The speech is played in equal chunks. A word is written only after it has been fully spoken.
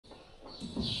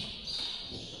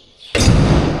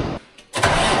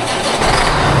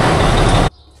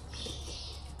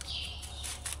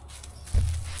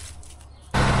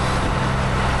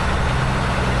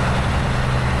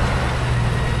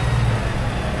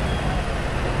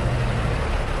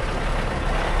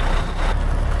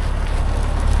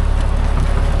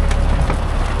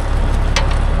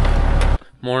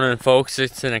Morning, folks.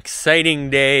 It's an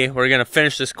exciting day. We're gonna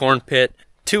finish this corn pit.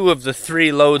 2 of the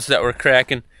 3 loads that we're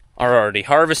cracking are already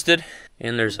harvested,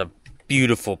 and there's a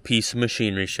beautiful piece of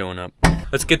machinery showing up.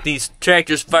 Let's get these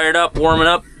tractors fired up, warming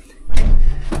up,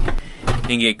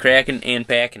 and get cracking and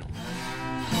packing.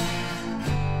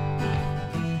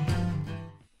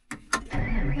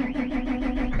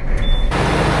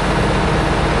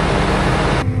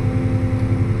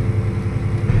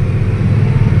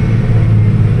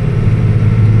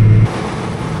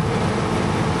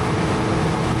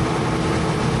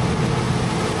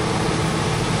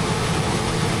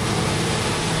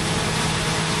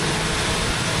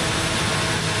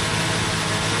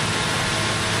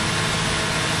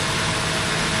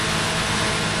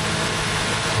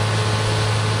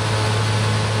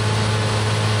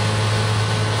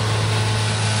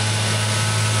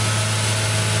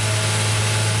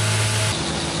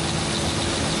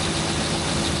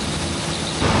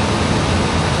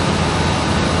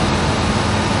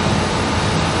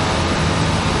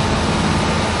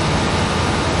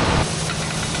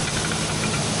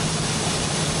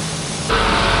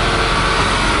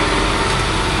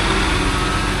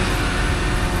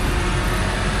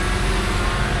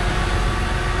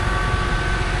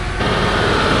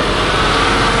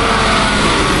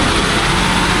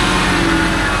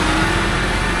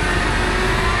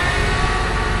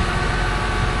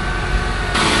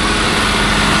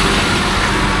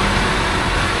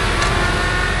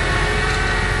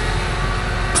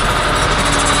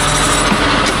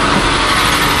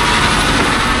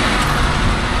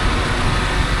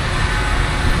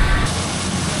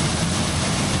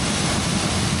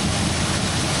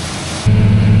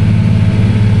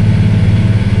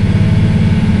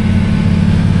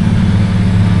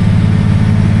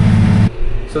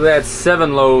 So that's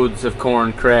 7 loads of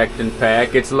corn cracked and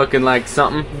packed. It's looking like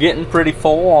something getting pretty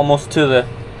full, almost to the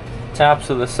tops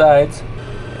of the sides.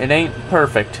 It ain't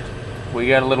perfect. We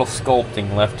got a little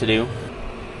sculpting left to do.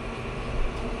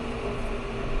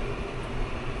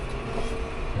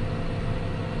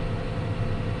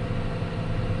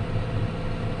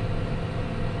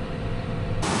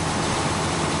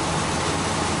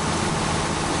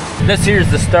 This here's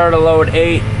the start of load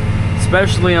 8.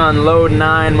 Especially on load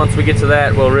 9, once we get to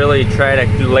that, we'll really try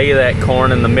to lay that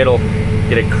corn in the middle,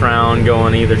 get a crown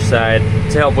going either side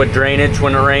to help with drainage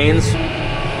when it rains.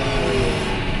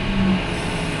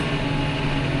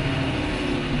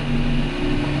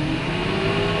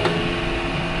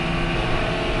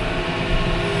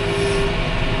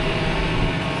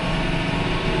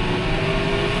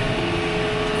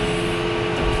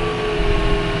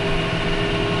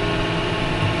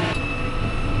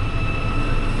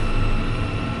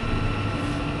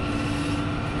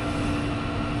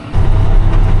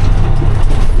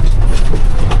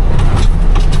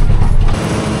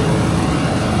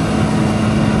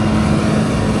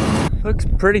 Looks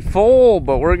pretty full,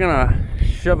 but we're gonna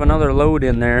shove another load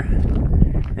in there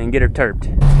and get her terped.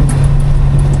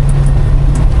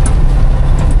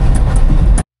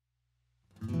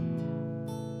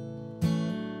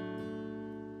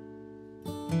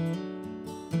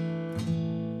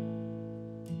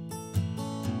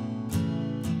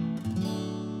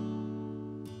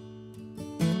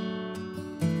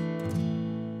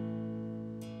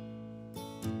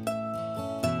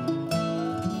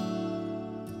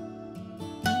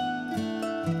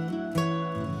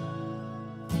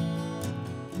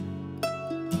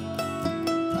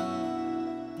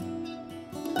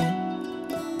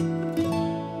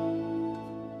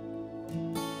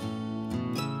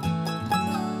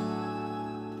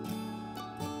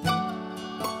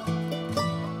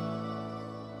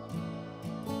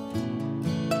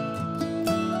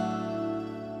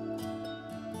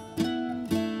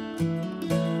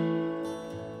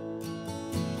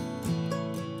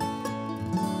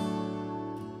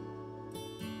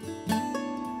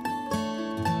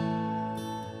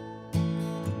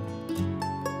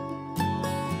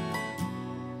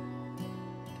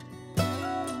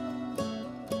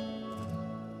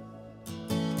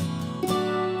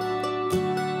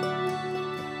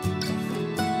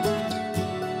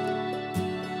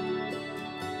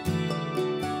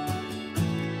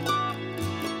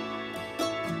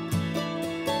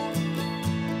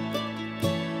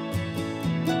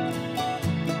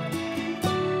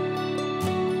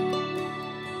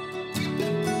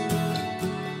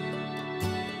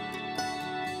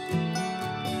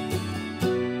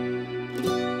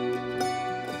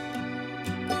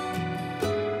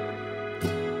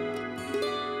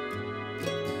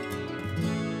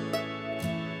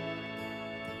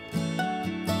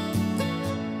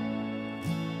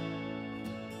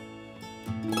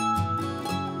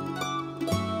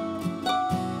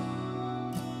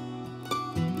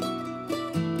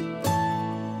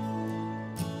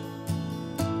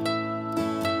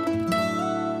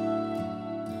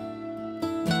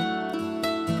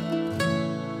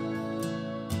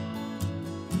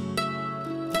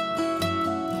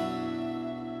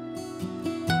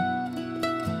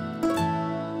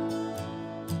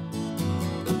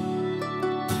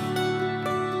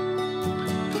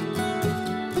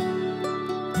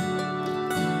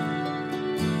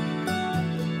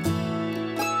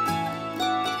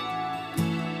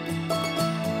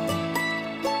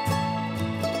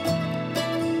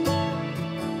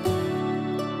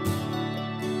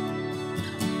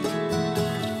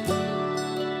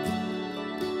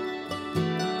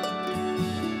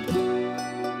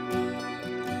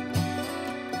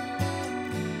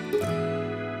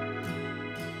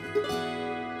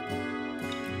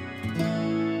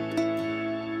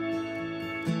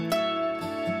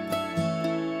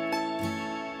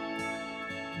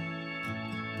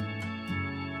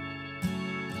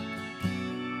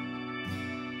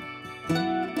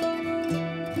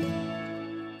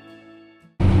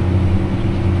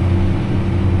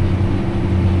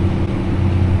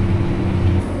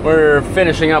 We're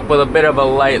finishing up with a bit of a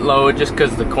light load just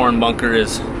because the corn bunker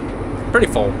is pretty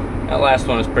full. That last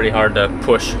one is pretty hard to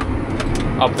push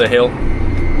up the hill.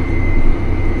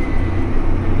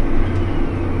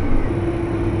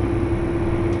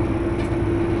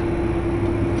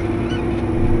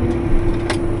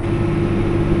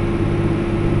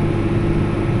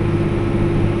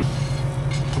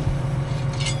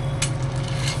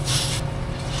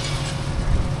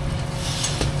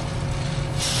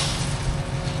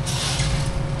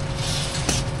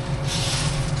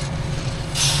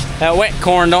 That wet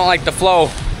corn don't like the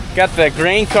flow. Got the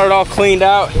grain cart all cleaned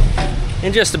out.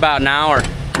 In just about an hour,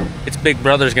 its big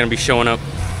brother's gonna be showing up.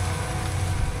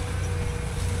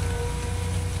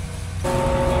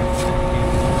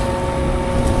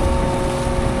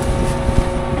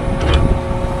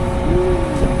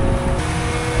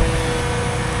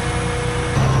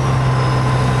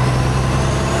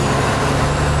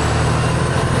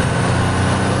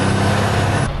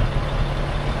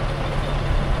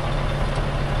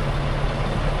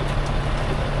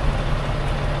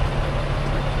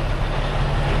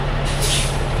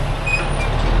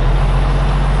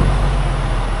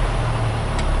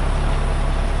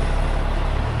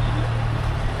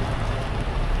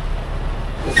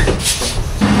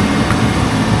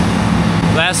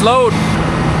 Last load.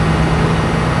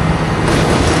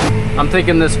 I'm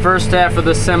thinking this first half of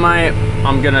the semi,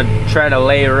 I'm gonna try to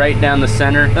lay right down the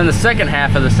center. Then the second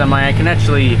half of the semi, I can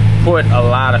actually put a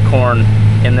lot of corn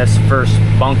in this first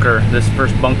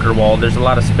bunker wall. There's a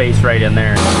lot of space right in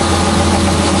there.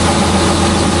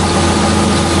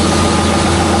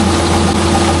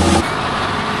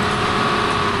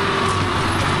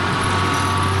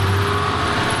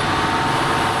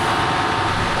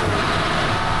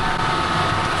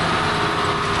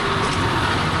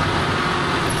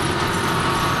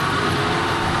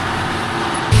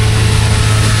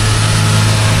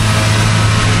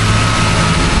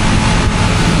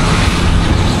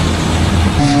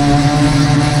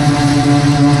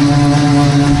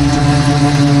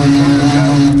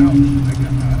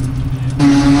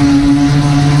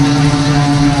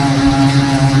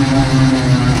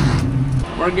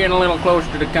 We're getting a little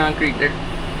closer to the concrete there.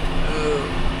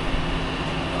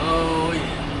 Oh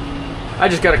yeah. I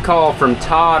just got a call from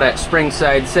Todd at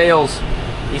Springside Sales.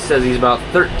 He says he's about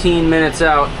 13 minutes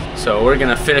out. So we're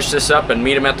gonna finish this up and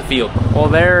meet him at the field. Well,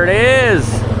 there it is.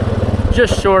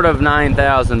 Just short of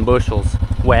 9,000 bushels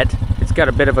wet. It's got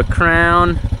a bit of a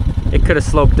crown. It could have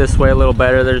sloped this way a little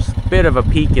better. There's a bit of a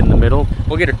peak in the middle.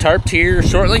 We'll get her tarped here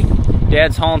shortly.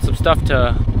 Dad's hauling some stuff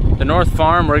to the North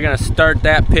Farm. We're gonna start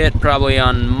that pit probably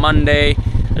on Monday.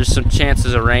 There's some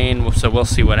chances of rain, so we'll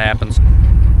see what happens.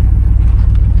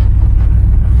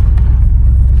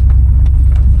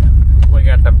 We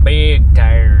got the big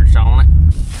tires on it.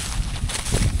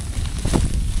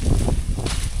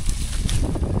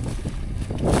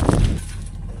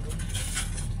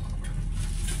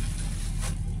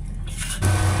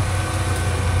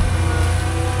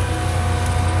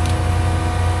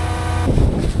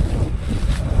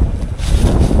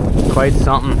 Quite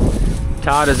something.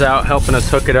 Todd is out helping us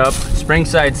hook it up.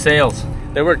 Springside Sales.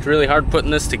 They worked really hard putting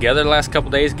this together the last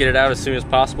couple days, get it out as soon as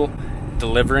possible.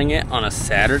 Delivering it on a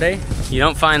Saturday. You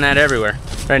don't find that everywhere.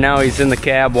 Right now he's in the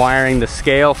cab wiring the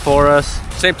scale for us.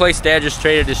 Same place Dad just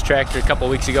traded his tractor a couple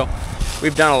weeks ago.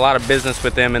 We've done a lot of business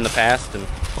with them in the past and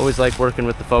always like working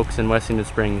with the folks in Wessington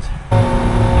Springs.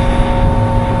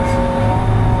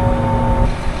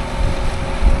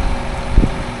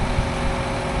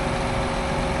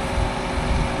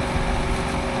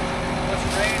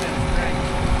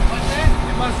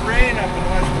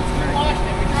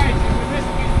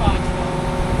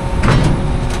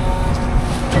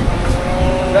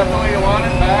 Definitely you want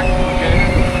it back. Okay.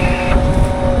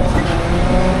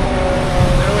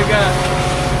 There we go.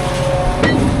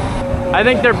 I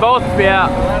think they're both, yeah.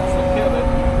 That's the pivot.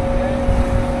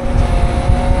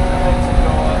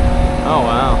 Oh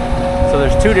wow. So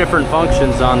there's two different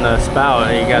functions on the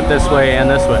spout. You got this way and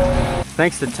this way.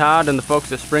 Thanks to Todd and the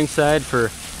folks at Springside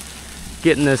for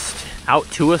getting this out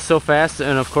to us so fast.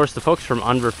 And of course the folks from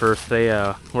Unverfirst, they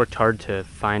worked hard to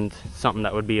find something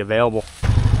that would be available.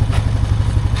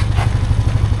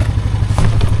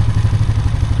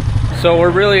 So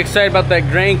we're really excited about that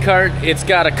grain cart. It's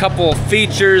got a couple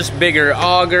features, bigger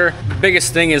auger. The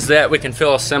biggest thing is that we can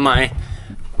fill a semi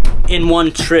in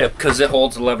one trip because it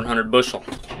holds 1,100 bushel.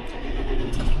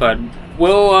 But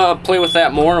we'll play with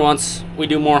that more once we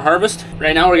do more harvest.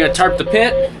 Right now we're gonna tarp the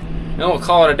pit and we'll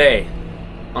call it a day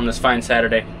on this fine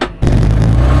Saturday.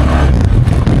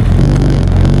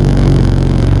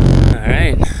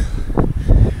 right,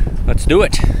 let's do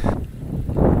it.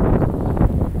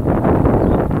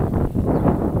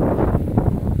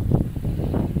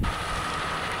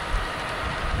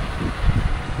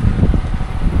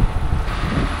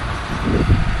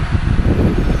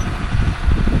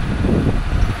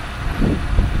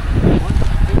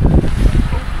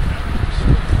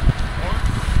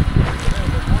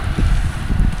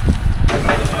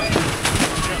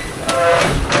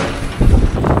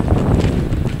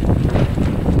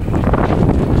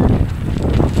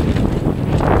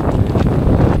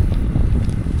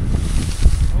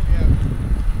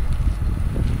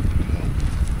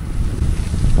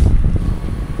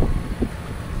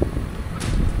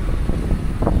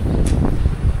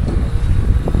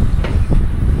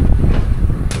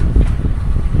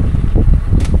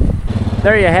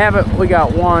 There you have it. We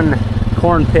got one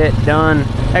corn pit done.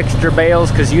 Extra bales,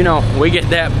 because you know we get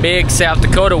that big South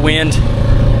Dakota wind.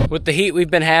 With the heat we've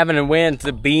been having and wind,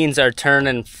 the beans are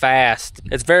turning fast.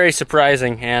 It's very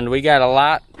surprising, and we got a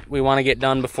lot we want to get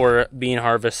done before bean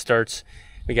harvest starts.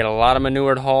 We got a lot of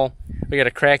manure to haul. We got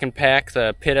to crack and pack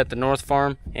the pit at the North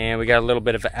Farm, and we got a little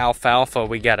bit of alfalfa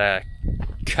we got to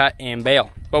cut and bale.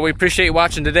 But we appreciate you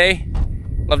watching today.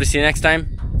 Love to see you next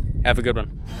time. Have a good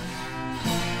one.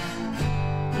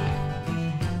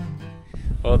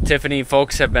 Well, Tiffany,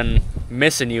 folks have been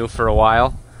missing you for a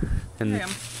while, and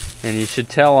you should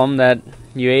tell them that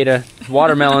you ate a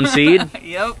watermelon seed.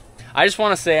 Yep. I just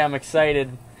want to say I'm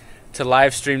excited to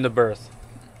live stream the birth.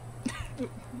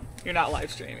 You're not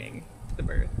live streaming the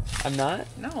birth. I'm not?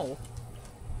 No.